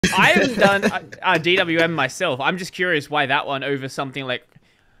I haven't done DWM myself. I'm just curious why that one over something like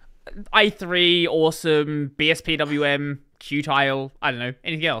i3, Awesome, BSPWM, Qtile. I don't know,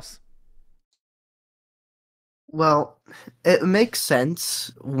 anything else. Well, it makes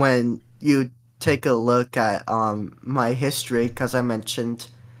sense when you take a look at my history because I mentioned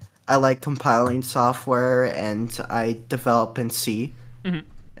I like compiling software and I develop in C. Hmm.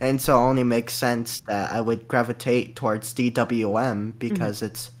 And so it only makes sense that I would gravitate towards DWM Hmm. because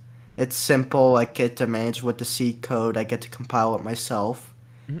it's simple, I get to manage with the C code, I get to compile it myself,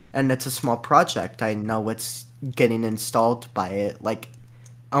 Hmm. and it's a small project. I know what's getting installed by it, like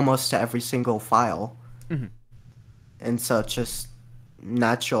almost to every single file. Hmm. And so it's just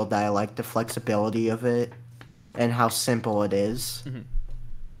natural that I like the flexibility of it and how simple it is. Hmm.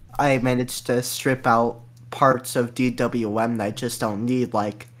 I managed to strip out parts of DWM that I just don't need,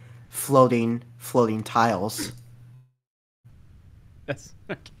 like floating tiles. That's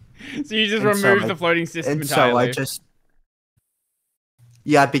okay. So you just And so remove I the floating system and so I entirely. just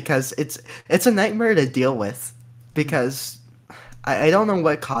yeah, because it's a nightmare to deal with Hmm. because I don't know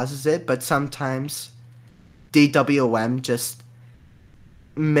what causes it, but sometimes DWM just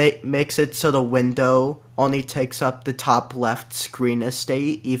makes it so the window only takes up the top left screen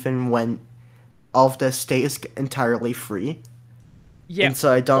estate even when all of the estate is entirely free. Yeah, And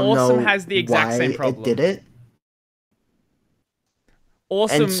so I don't Awesome know has the exact same why it did problem. it.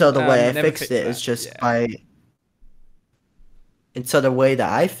 And so Awesome the way I never fixed fixed it is that. just Yeah. by and so the way that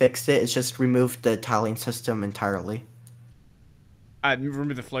I fixed it is just remove the tiling system entirely.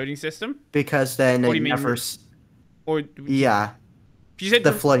 Remove the floating system? Because then Or do it you never mean, or yeah, you said,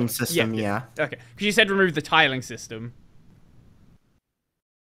 the floating yeah, system, yeah, yeah. okay. Because you said remove the tiling system.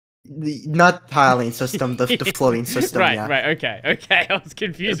 Not tiling system, the floating system, Right, yeah. right, okay, okay. I was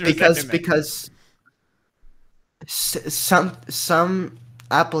confused for a Because second there. because some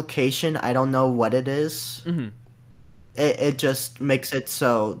application, I don't know what it is. Hmm. It just makes it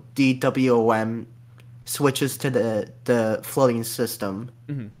so DWOM switches to the floating system,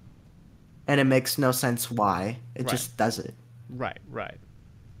 Hmm. and it makes no sense why. It Right, just does it. right, right.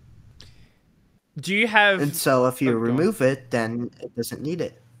 Do you And have? so if Oh, you go on. remove it, then it doesn't need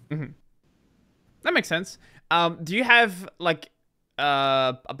it. Hmm. That makes sense. Do you have like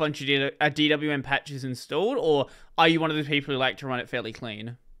a bunch of DWM patches installed, or are you one of those people who like to run it fairly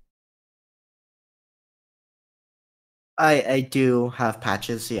clean? I do have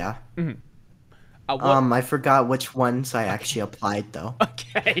patches, yeah. Hmm. What? I forgot which ones I Okay, actually applied though.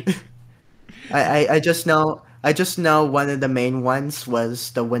 okay. I just know one of the main ones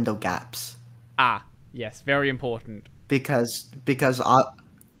was the window gaps Ah, yes, very important. because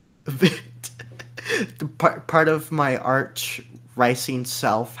the part of my arch ricing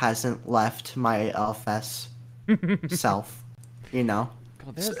self hasn't left my LFS God, self. You know,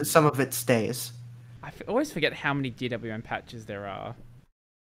 there's. some of it stays. Always forget how many DWM patches there are.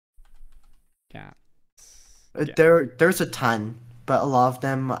 Cats. Yeah. There's a ton, but a lot of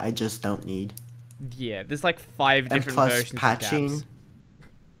them I just don't need. Yeah, there's like five And different plus versions of patching, gaps.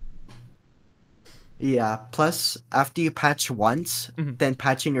 yeah. Plus after you patch once, Hmm. then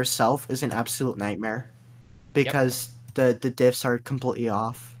patching yourself is an absolute nightmare Yep. because the diffs are completely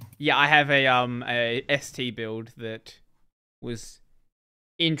off. Yeah, I have a ST build that was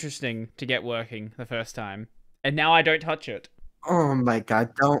interesting to get working the first time, and now I don't touch it. Oh my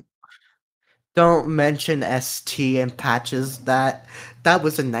god, don't mention ST and patches. That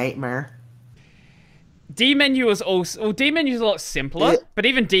was a nightmare. D menu was also D menu is a lot simpler, It but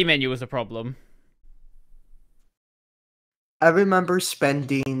even D menu was a problem. I remember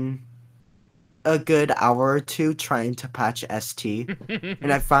spending a good hour or two trying to patch ST,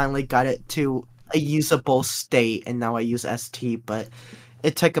 and I finally got it to a usable state, and now I use ST, but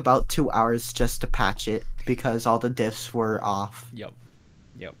it took about 2 hours just to patch it because all the diffs were off. Yep.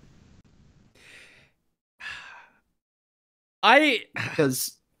 Yep. I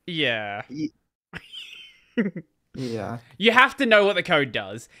Because, yeah. yeah. You have to know what the code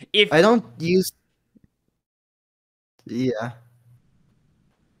does. If I don't use, yeah.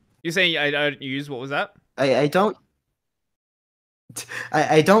 you're saying I don't use, what was that? I don't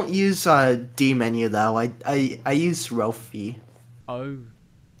I don't use D menu though. I use Rofi. Oh,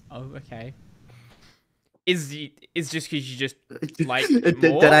 oh, okay. Is just because you just like it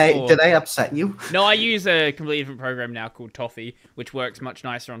Did more, I or upset you? no? I use a completely different program now called Toffee, which works much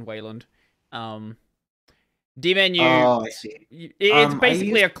nicer on Wayland. Um, dmenu, Oh, I see. it's I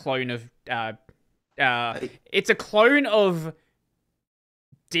basically use a clone of uh, I, it's a clone of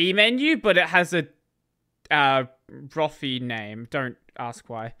dmenu, but it has a Rofi name. Don't ask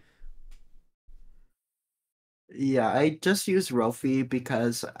why. Yeah, I just use Rofi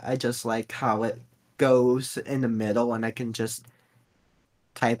because I just like how it goes in the middle and I can just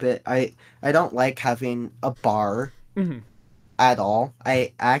type it. I don't like having a bar Mhm. at all.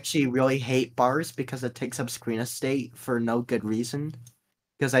 I actually really hate bars because it takes up screen estate for no good reason.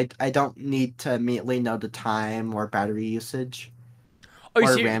 Because I don't need to immediately know the time or battery usage Oh,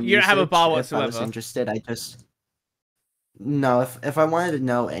 or so RAM you don't have a usage. bar If I was whatsoever? interested, I just no. If I wanted to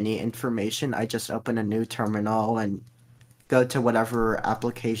know any information, I just open a new terminal and go to whatever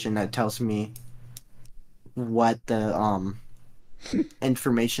application that tells me what the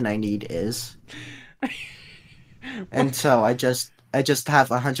information I need is. What? And so I just have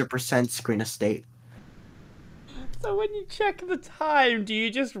 100% screen estate. So when you check the time, do you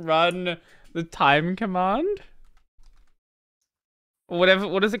just run the time command? Or whatever,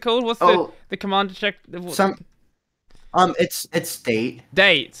 what is it called? What's Oh, the command to check the some it's date,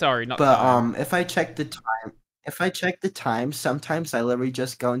 date? Sorry, not but time. if I check the time, sometimes I literally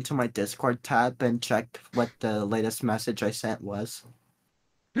just go into my Discord tab and check what the latest message I sent was,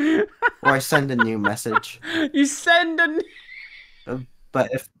 or I send a new message. You send an. Uh,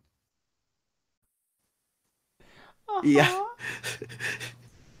 But if yeah, Uh-huh.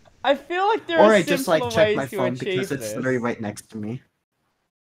 I feel like there are or I just like simpler check my ways to phone because achieve it's literally this. right next to me.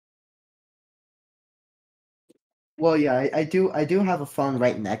 Well, yeah, I do have a phone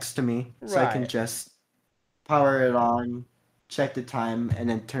right next to me, so I can Right. just power it on, check the time, and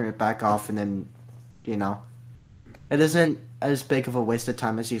then turn it back off, and then you know, it isn't as big of a waste of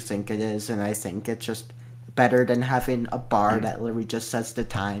time as you think it is, and I think it's just better than having a bar that literally just says the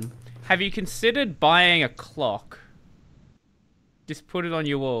time. Have you considered buying a clock? Just put it on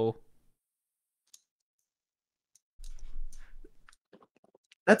your wall.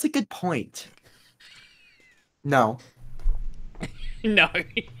 That's a good point. No. No.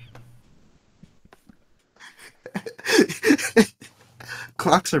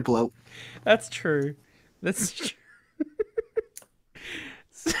 Clocks are bloat. That's true. That's true.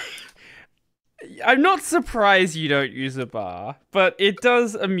 I'm not surprised you don't use a bar, but it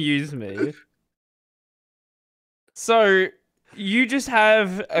does amuse me. So, you just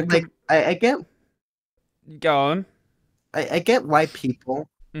have a Like I get go on. I get why people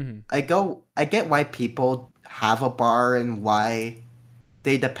Mhm. I get why people have a bar and why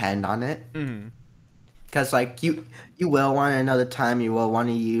they depend on it. Mhm. Because like you will want to know the time, you will want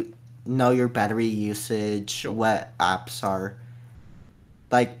to know your battery usage, Sure. what apps are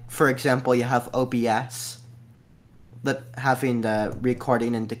like. For example, you have OBS, that having the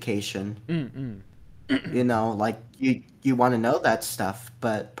recording indication. Mm. Like you want to know that stuff,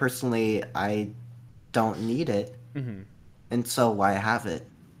 but personally, I don't need it, Mhm. and so why have it?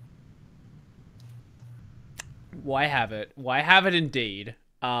 Why have it? Why have it indeed?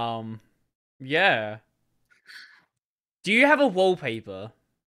 Yeah. Do you have a wallpaper?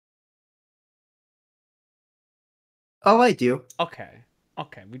 Oh, I do. Okay.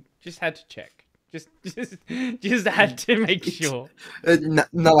 Okay, we just had to check. Just had to make sure.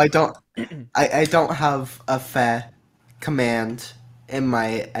 No, I don't. I don't have a fa command in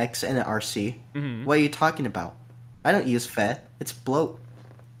my X and RC. Mhm. What are you talking about? I don't use fa. It's bloat.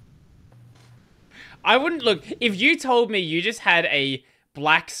 I wouldn't look if you told me you just had a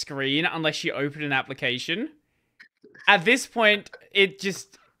black screen unless you open an application. At this point,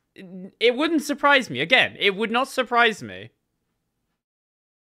 it wouldn't surprise me. Again, it would not surprise me.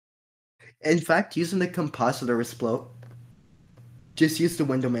 In fact, using the compositor is bloat. Just use the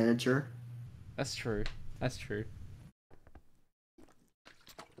window manager. That's true. That's true.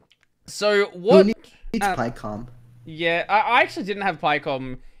 So Who what? needs Uh, PyCom? yeah, I actually didn't have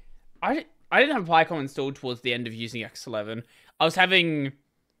PyCom. I didn't have PyCom installed towards the end of using X11. I was having.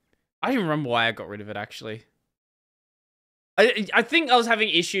 I don't even remember why I got rid of it actually. I think I was having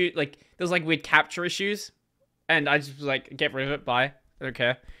issue like there was like weird capture issues, and I just was like get rid of it. Bye. I don't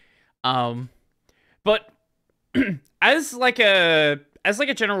care. Um, but as like a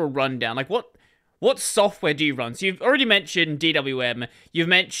general rundown, like what software do you run? So you've already mentioned DWM, you've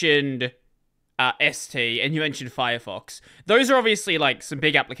mentioned ST, and you mentioned Firefox. Those are obviously like some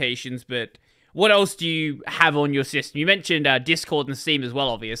big applications, but what else do you have on your system? You mentioned Discord and Steam as well,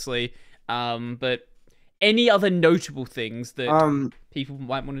 obviously. But any other notable things that Um, people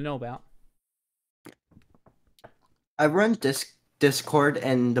might want to know about? I run Discord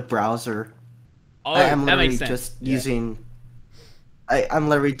in the browser. I Oh, am that makes literally sense. just Yeah. using. I'm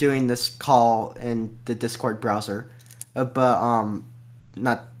literally doing this call in the Discord browser, but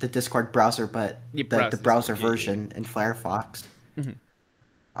not the Discord browser, but You the browse browser Discord. Yeah. version in Firefox. Mhm.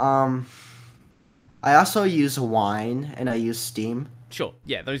 Um, I also use Wine and I use Steam. Sure.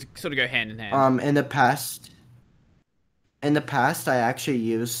 Yeah, those sort of go hand in hand. In the past, In the past, I actually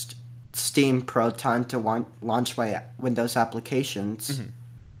used Steam Proton to launch my Windows applications Hmm.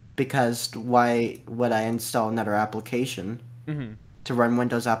 because why would I install another application Hmm. to run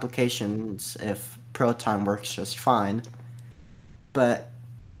Windows applications if Proton works just fine? But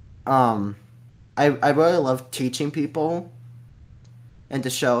um, I really love teaching people and to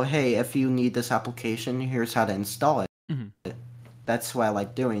show, hey, if you need this application, here's how to install it. Hmm. That's what I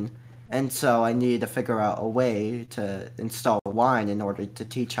like doing. And so I needed to figure out a way to install Wine in order to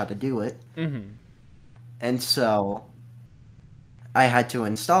teach how to do it. Hmm. And so I had to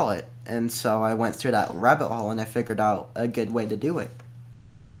install it. And so I went through that rabbit hole and I figured out a good way to do it.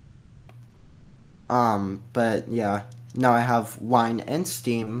 But yeah, now I have Wine and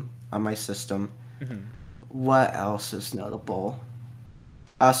Steam on my system. Hmm. What else is notable?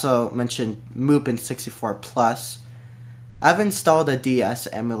 I also mentioned Mupen 64 Plus. I haven't installed a DS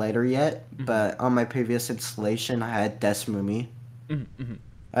emulator yet, Hmm. but on my previous installation I had Desmumi. Hmm. Hmm.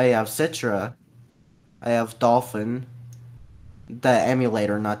 I have Citra. I have Dolphin. The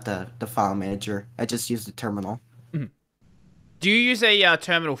emulator, not the file manager. I just use the terminal. Hmm. Do you use a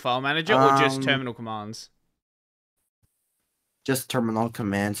terminal file manager or just Um, terminal commands? just terminal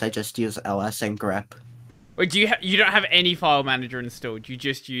commands. I just use ls and grep. Or do you don't have any file manager installed? You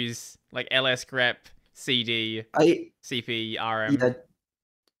just use like ls grep, cd, I cp, rm.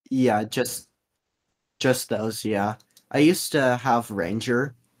 yeah yeah just those, yeah. I used to have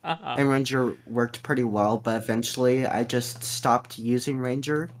Ranger, Uh-huh. and Ranger worked pretty well, but eventually I just stopped using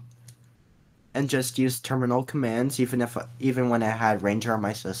Ranger and just used terminal commands even when I had Ranger on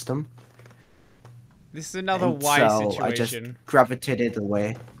my system. This is another And why so I just situation. gravitated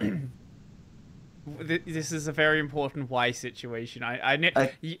away. This is a very important why situation. I,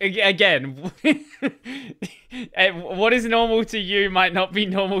 Again, what is normal to you might not be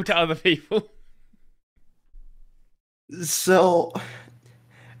normal to other people. so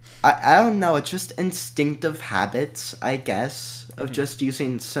I don't know, it's just instinctive habits, I guess, of Hmm. just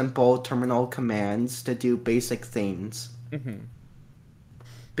using simple terminal commands to do basic things. Hmm.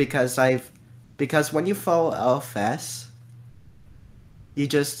 Because I've because when you follow LFS, you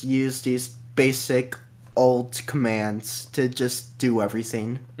just use these basic old commands to just do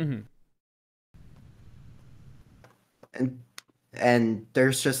everything. Hmm. And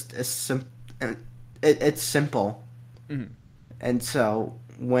there's just a it's simple. Hmm. And so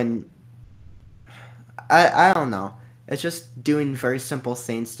when I don't know. It's just doing very simple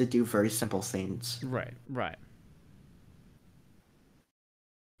things to do very simple things. Right, right.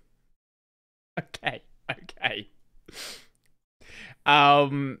 Okay, okay.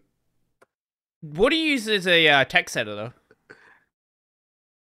 Um, what do you use as a text editor?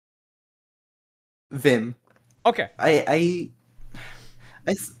 Vim. Okay. I I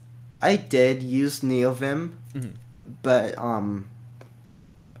I th- I did use NeoVim, Hmm. but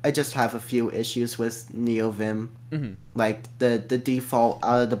I just have a few issues with NeoVim. Hmm. Like the default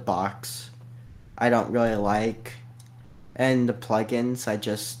out of the box, I don't really like, and the plugins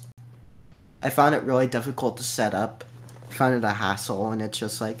I found it really difficult to set up. I found it a hassle, and it's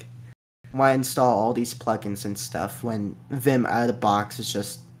just like, why install all these plugins and stuff when Vim out of the box is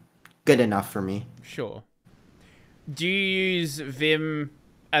just good enough for me? Sure. Do you use Vim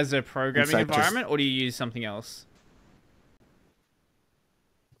as a And programming so I just environment, or do you use something else?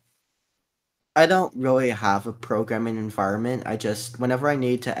 I don't really have a programming environment. I just whenever I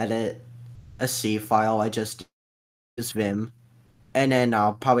need to edit a C file, I just use Vim, and then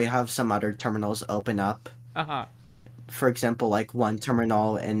I'll probably have some other terminals open up. Uh-huh. For example, like one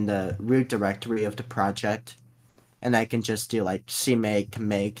terminal in the root directory of the project, and I can just do like cmake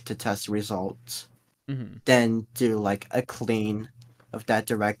make to test results. Hmm. Then do like a clean of that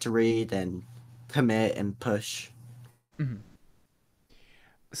directory, then commit and push. Hmm.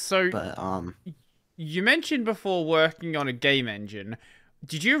 So But you mentioned before working on a game engine.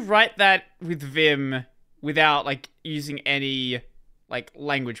 Did you write that with Vim without like using any like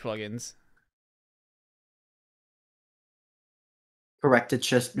language plugins? correct, it's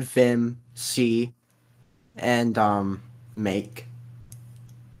just Vim, C, and make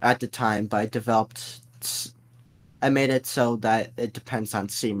at the time, but I made it so that it depends on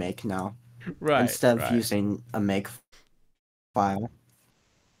CMake now Right, instead of right. using a make file.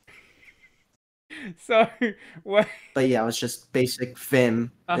 So, what? But yeah, it was just basic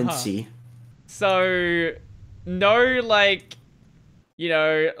Vim and Uh-huh. C. So, no, like,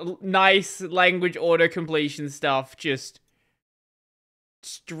 nice language auto completion stuff. Just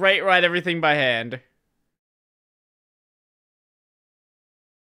straight write everything by hand.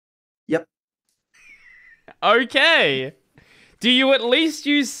 Yep. Okay. Do you at least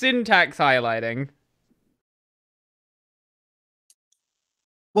use syntax highlighting?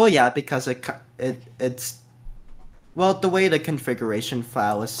 Well, yeah, because it's well, the way the configuration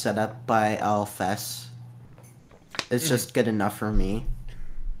file is set up by LFS is Mhm. just good enough for me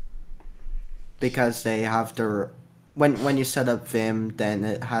because they have their when you set up Vim, then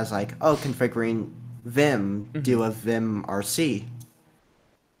it has like, oh, configuring Vim, Mhm. do a Vim RC.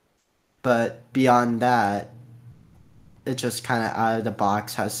 But beyond that, it just kind of out of the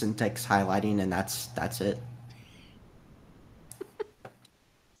box has syntax highlighting, and that's it.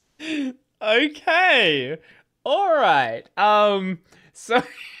 Okay. All right. So,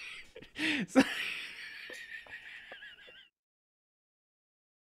 so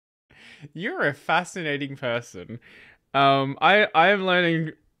you're a fascinating person. I'm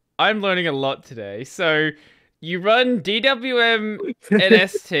learning a lot today. So you run DWM and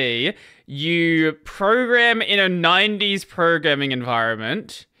ST, you program in a 90s programming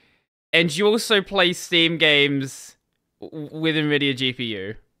environment, and you also play Steam games with NVIDIA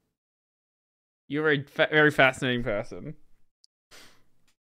GPU. You're a very fascinating person.